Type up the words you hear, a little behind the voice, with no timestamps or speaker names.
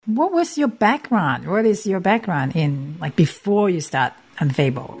what was your background? What is your background in, like, before you start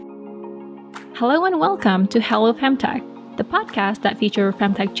Unfable? Hello and welcome to Hello Femtech, the podcast that features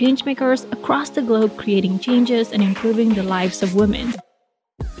femtech changemakers across the globe creating changes and improving the lives of women.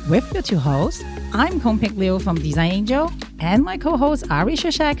 With your two hosts, I'm Kongpik Liu from Design Angel and my co-host Ari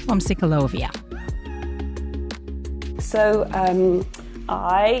Shashak from Psycholovia. So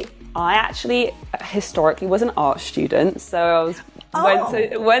I actually historically was an art student. So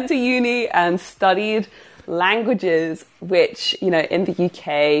I went to uni and studied languages, which, you know, in the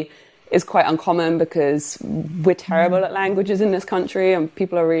UK is quite uncommon because we're terrible at languages in this country and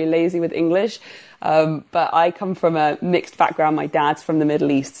people are really lazy with English. But I come from a mixed background. My dad's from the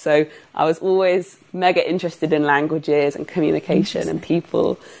Middle East. So I was always mega interested in languages and communication and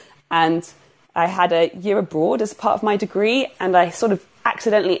people. And I had a year abroad as part of my degree, and I sort of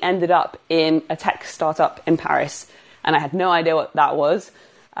accidentally ended up in a tech startup in Paris. And I had no idea what that was.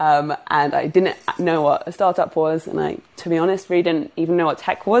 And I didn't know what a startup was. And I, to be honest, really didn't even know what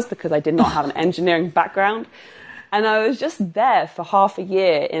tech was because I did not have an engineering background. And I was just there for half a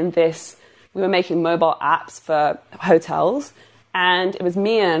year in this. We were making mobile apps for hotels, and it was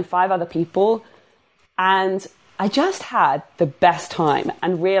me and 5 other people. And I just had the best time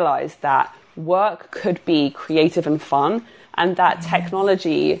and realized that work could be creative and fun, and that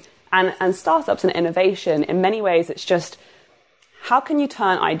technology and startups and innovation, in many ways, it's just, how can you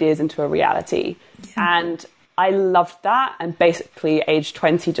turn ideas into a reality? Yeah. And I loved that. And basically, age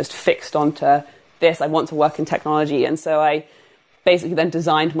 20, just fixed onto this. I want to work in technology. And so I basically then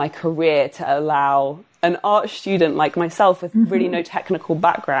designed my career to allow an art student like myself with really no technical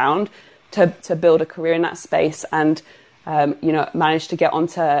background to build a career in that space. And, managed to get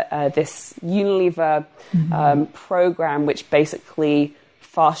onto this Unilever program, which basically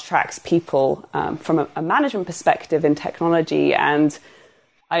fast tracks people from a management perspective in technology. And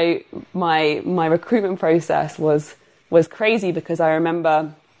my recruitment process was crazy because I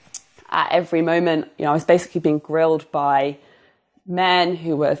remember at every moment, I was basically being grilled by men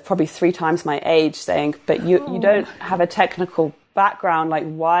who were probably 3 times my age saying, but you don't have a technical background. Like,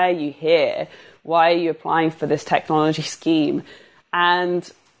 why are you here? Why are you applying for this technology scheme? And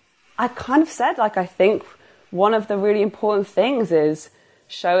I kind of said, I think one of the really important things is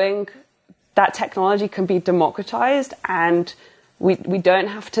showing that technology can be democratized, and we don't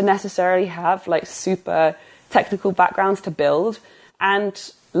have to necessarily have super technical backgrounds to build. And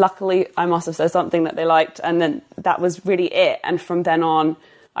luckily, I must have said something that they liked, and then that was really it. And from then on,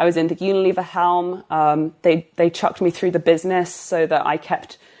 I was in the Unilever helm. They chucked me through the business so that I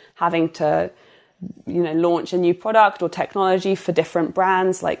kept having to, launch a new product or technology for different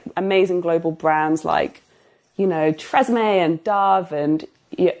brands, like amazing global brands like, Tresemme and Dove and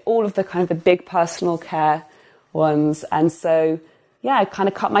all of the kind of the big personal care ones. And so, I kind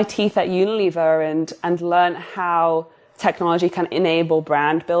of cut my teeth at Unilever and learned how technology can enable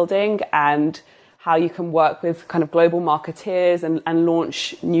brand building and how you can work with kind of global marketeers and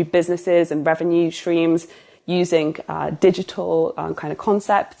launch new businesses and revenue streams using digital kind of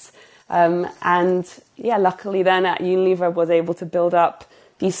concepts. Luckily then at Unilever was able to build up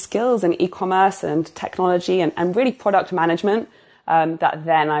these skills in e-commerce and technology and really product management that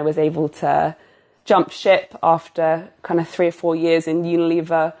then I was able to jump ship after kind of 3 or 4 years in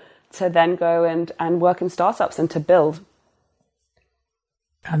Unilever to then go and work in startups and to build.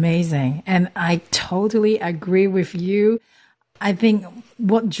 Amazing. And I totally agree with you. I think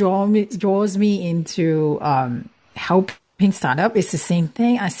what draws me into helping startup is the same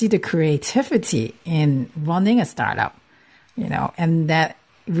thing. I see the creativity in running a startup, and that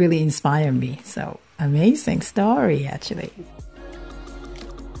really inspired me. So amazing story, actually.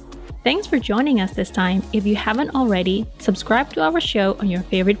 Thanks for joining us this time. If you haven't already, subscribe to our show on your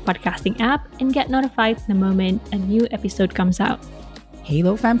favorite podcasting app and get notified the moment a new episode comes out.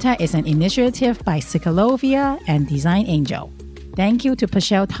 Halo Femtech is an initiative by Psycholovia and Design Angel. Thank you to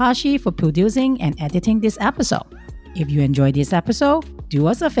Pashel Tashi for producing and editing this episode. If you enjoyed this episode, do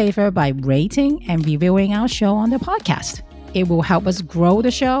us a favor by rating and reviewing our show on the podcast. It will help us grow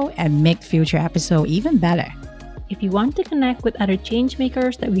the show and make future episodes even better. If you want to connect with other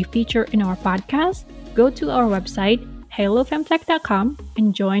changemakers that we feature in our podcast, go to our website, halofemtech.com,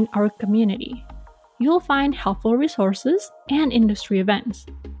 and join our community. You'll find helpful resources and industry events.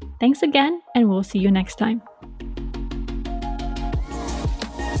 Thanks again, and we'll see you next time.